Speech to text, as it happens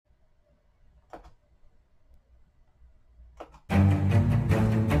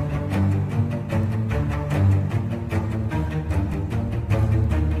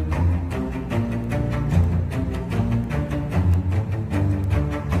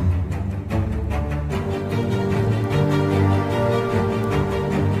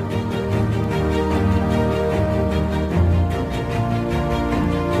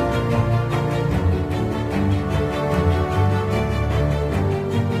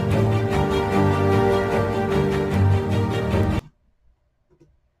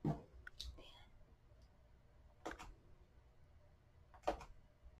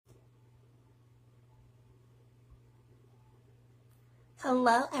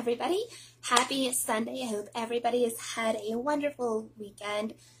Hello, everybody. Happy Sunday. I hope everybody has had a wonderful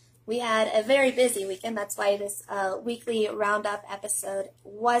weekend. We had a very busy weekend. That's why this weekly roundup episode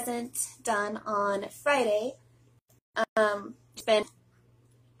wasn't done on Friday. It's been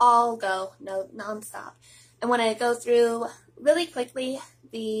all go, no, nonstop. I want to go through really quickly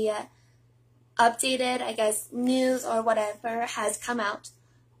the updated, I guess, news or whatever has come out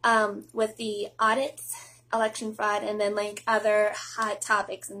with the audits, election fraud, and then like other hot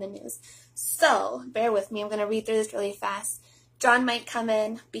topics in the news. So bear with me. I'm going to read through this really fast. John might come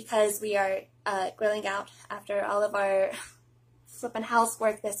in because we are grilling out after all of our flipping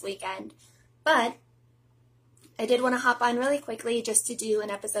housework this weekend. But I did want to hop on really quickly just to do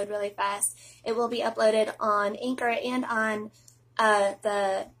an episode really fast. It will be uploaded on Anchor and on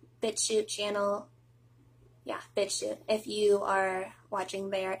the BitChute channel. Yeah, BitChute, if you are watching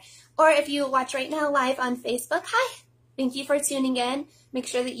there. Or if you watch right now live on Facebook, hi! Thank you for tuning in. Make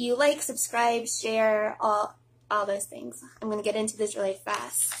sure that you like, subscribe, share, all those things. I'm going to get into this really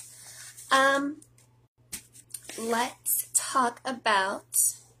fast. Let's talk about,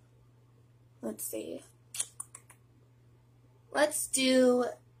 let's see. Let's do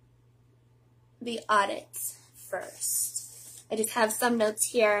the audits first. I just have some notes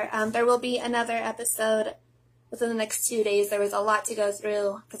here. There will be another episode within the next 2 days. There was a lot to go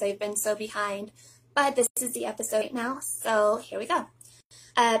through because I've been so behind. But this is the episode right now, so here we go.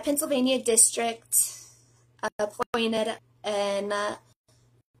 Pennsylvania District appointed an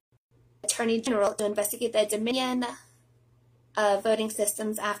Attorney General to investigate the Dominion voting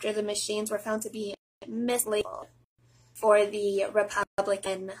systems after the machines were found to be mislabeled for the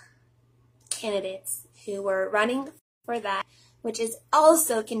Republican candidates who were running for that, which is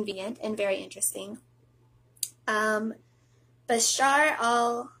also convenient and very interesting. Bashar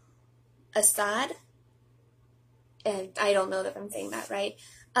al-Assad, and I don't know if I'm saying that right,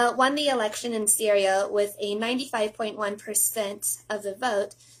 won the election in Syria with a 95.1% of the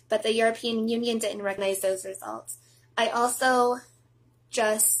vote, but the European Union didn't recognize those results. I also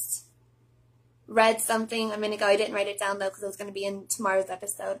just read something a minute ago. I didn't write it down, though, because it was going to be in tomorrow's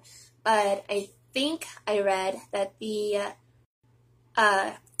episode. But I think I read that the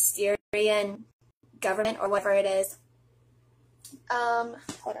Syrian government, or whatever it is, hold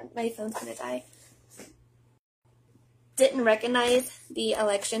on, my phone's going to die, didn't recognize the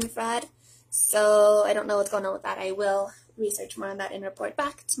election fraud. So I don't know what's going on with that. I will research more on that and report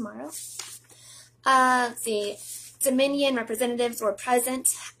back tomorrow. Let's see. Dominion representatives were present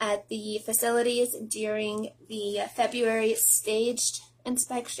at the facilities during the February staged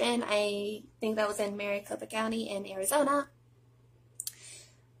inspection. I think that was in Maricopa County in Arizona.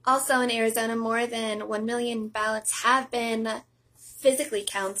 Also in Arizona, more than 1 million ballots have been physically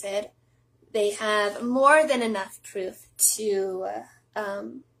counted. They have more than enough proof to,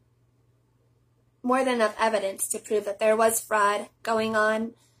 more than enough evidence to prove that there was fraud going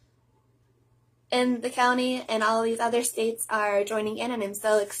on in the county, and all these other states are joining in, and I'm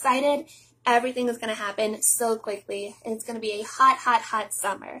so excited. Everything is going to happen so quickly, and it's going to be a hot, hot, hot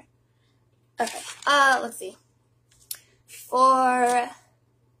summer. Okay, let's see. For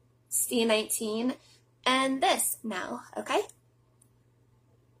C19 and this now, okay?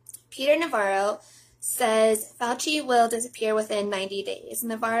 Peter Navarro says Fauci will disappear within 90 days.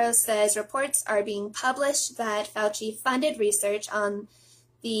 Navarro says reports are being published that Fauci funded research on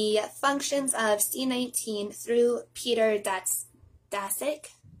the functions of C19 through Peter Daszak,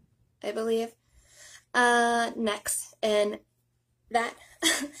 I believe. Next, and that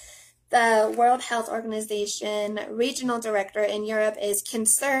the World Health Organization regional director in Europe is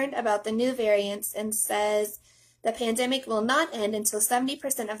concerned about the new variants and says the pandemic will not end until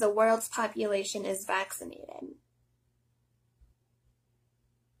 70% of the world's population is vaccinated.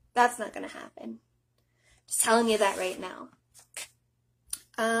 That's not going to happen. Just telling you that right now.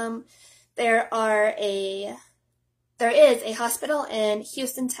 There is a hospital in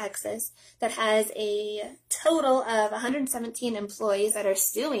Houston, Texas that has a total of 117 employees that are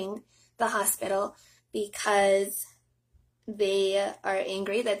suing the hospital because they are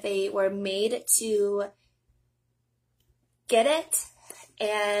angry that they were made to get it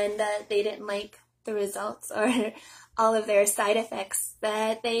and they didn't like the results or all of their side effects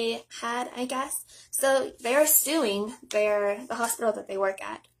that they had, I guess. So they're suing the hospital that they work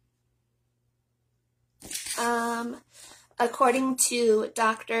at. According to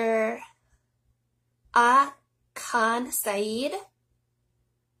Dr. Khan Saeed,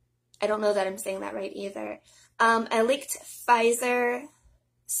 I don't know that I'm saying that right either, a leaked Pfizer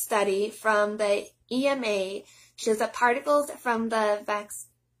study from the EMA shows that particles from that,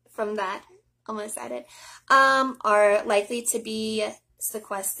 almost said it, are likely to be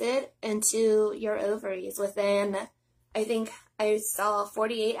sequestered into your ovaries within, I think I saw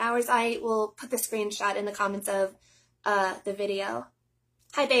 48 hours. I will put the screenshot in the comments of the video.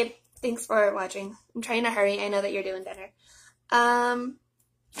 Hi, babe. Thanks for watching. I'm trying to hurry. I know that you're doing dinner.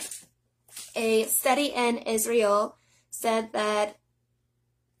 A study in Israel said that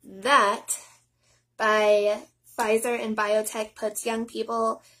by Pfizer and biotech puts young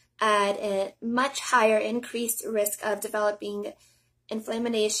people at a much higher increased risk of developing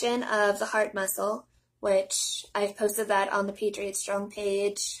inflammation of the heart muscle, which I've posted that on the Patriot Strong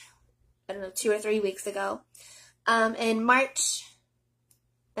page, I don't know, 2 or 3 weeks ago. In March,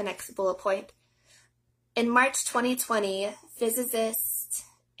 the next bullet point, in March 2020, physicist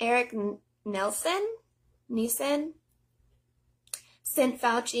Eric Nielsen sent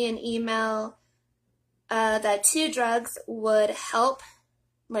Fauci an email that 2 drugs would help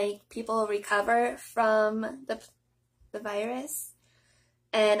people recover from the virus.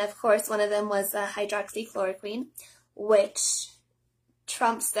 And of course, one of them was hydroxychloroquine, which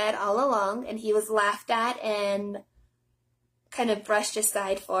Trump said all along, and he was laughed at and kind of brushed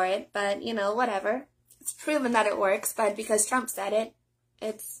aside for it. But, you know, whatever. It's proven that it works, but because Trump said it,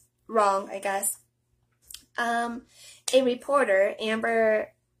 it's wrong, I guess. A reporter,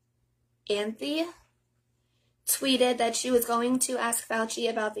 Amber Anthy, tweeted that she was going to ask Fauci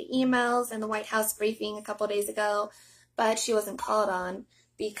about the emails and the White House briefing a couple days ago, but she wasn't called on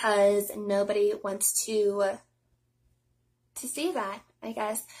because nobody wants to see that, I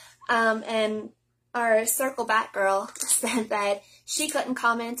guess. And our Circle Back girl said that she couldn't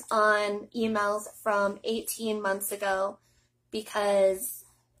comment on emails from 18 months ago because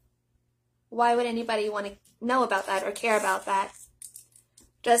why would anybody want to know about that or care about that?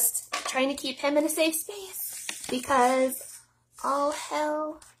 Just trying to keep him in a safe space because all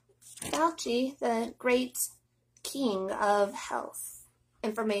hell Fauci, the great king of health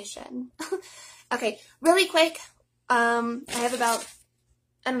information. Okay, really quick. I have about,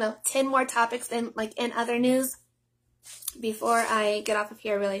 10 more topics in other news before I get off of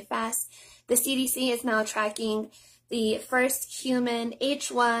here really fast. The CDC is now tracking the first human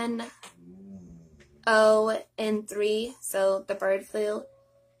H1N3, so the bird flu,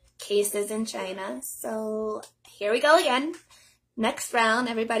 cases in China. So here we go again. Next round,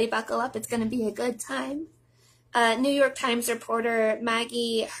 everybody buckle up. It's going to be a good time. New York Times reporter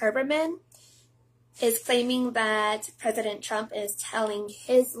Maggie Haberman is claiming that President Trump is telling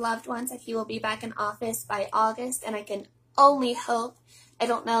his loved ones that he will be back in office by August, and I can only hope. I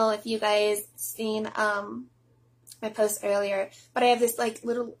don't know if you guys seen my post earlier, but I have this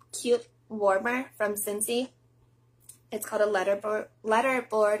little cute warmer from Scentsy. It's called a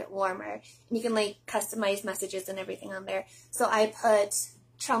letterboard warmer, and you can customize messages and everything on there. So I put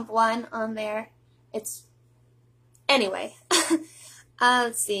Trump 1 on there. Anyway,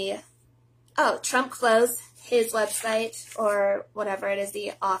 let's see. Oh, Trump closed his website, or whatever it is,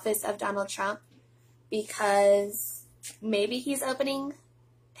 the office of Donald Trump, because maybe he's opening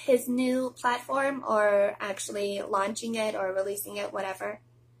his new platform or actually launching it or releasing it, whatever.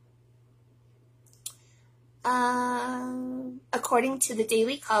 According to the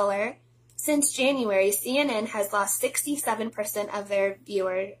Daily Caller, since January, CNN has lost 67% of their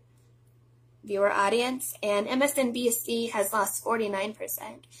viewer audience, and MSNBC has lost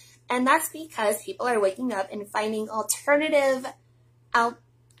 49%. And that's because people are waking up and finding alternative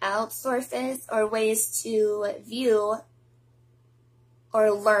outsources or ways to view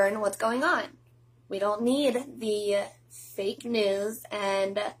or learn what's going on. We don't need the fake news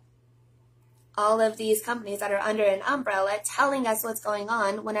and all of these companies that are under an umbrella telling us what's going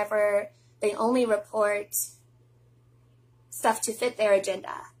on whenever they only report stuff to fit their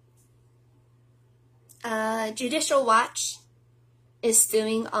agenda. Judicial Watch is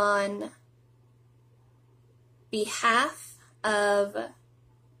suing on behalf of,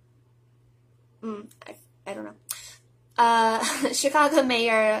 I don't know, Chicago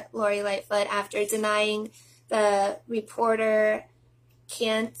Mayor Lori Lightfoot after denying the reporter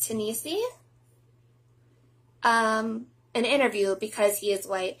Cantonese an interview because he is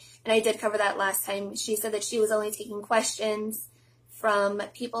white. And I did cover that last time. She said that she was only taking questions from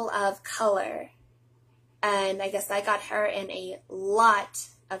people of color. And I guess that got her in a lot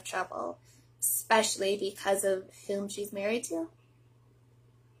of trouble, especially because of whom she's married to.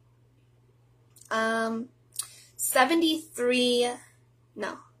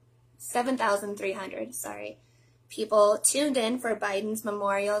 7,300, people tuned in for Biden's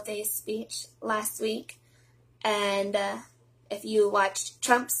Memorial Day speech last week. And if you watched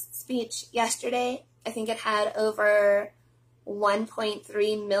Trump's speech yesterday, I think it had over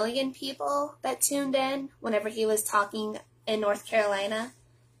 1.3 million people that tuned in whenever he was talking in North Carolina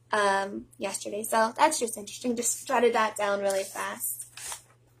yesterday. So that's just interesting. Just jotted that down really fast.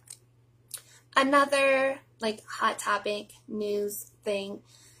 Another hot topic news thing.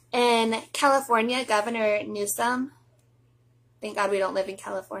 In California, Governor Newsom, thank God we don't live in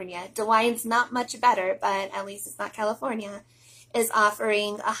California. DeWine's not much better, but at least it's not California, is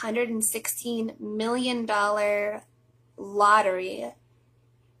offering a $116 million lottery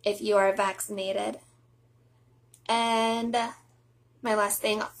if you are vaccinated. And my last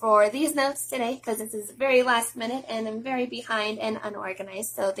thing for these notes today, because this is very last minute and I'm very behind and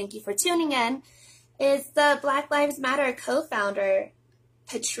unorganized, so thank you for tuning in, is the Black Lives Matter co-founder,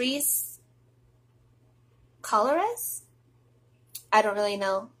 Patrisse Cullors? I don't really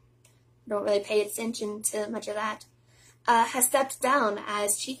know. Don't really pay attention to much of that. Has stepped down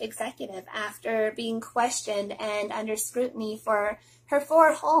as chief executive after being questioned and under scrutiny for her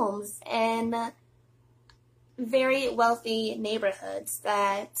 4 homes in very wealthy neighborhoods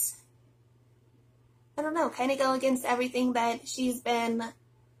that, I don't know, kind of go against everything that she's been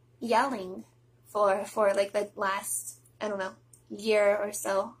yelling for the last, I don't know, year or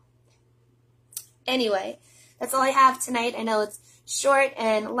so. Anyway, that's all I have tonight. I know it's short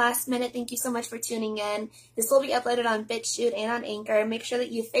and last minute. Thank you so much for tuning in. This will be uploaded on BitChute and on Anchor. Make sure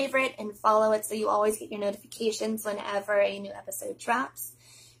that you favorite and follow it so you always get your notifications whenever a new episode drops.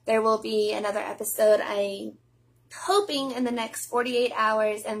 There will be another episode, I'm hoping, in the next 48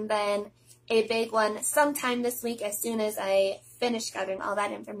 hours, and then a big one sometime this week as soon as I finish gathering all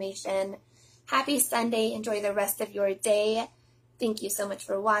that information. Happy Sunday. Enjoy the rest of your day. Thank you so much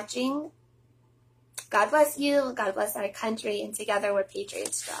for watching. God bless you. God bless our country. And together we're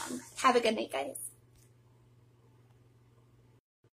Patriot Strong. Have a good night, guys.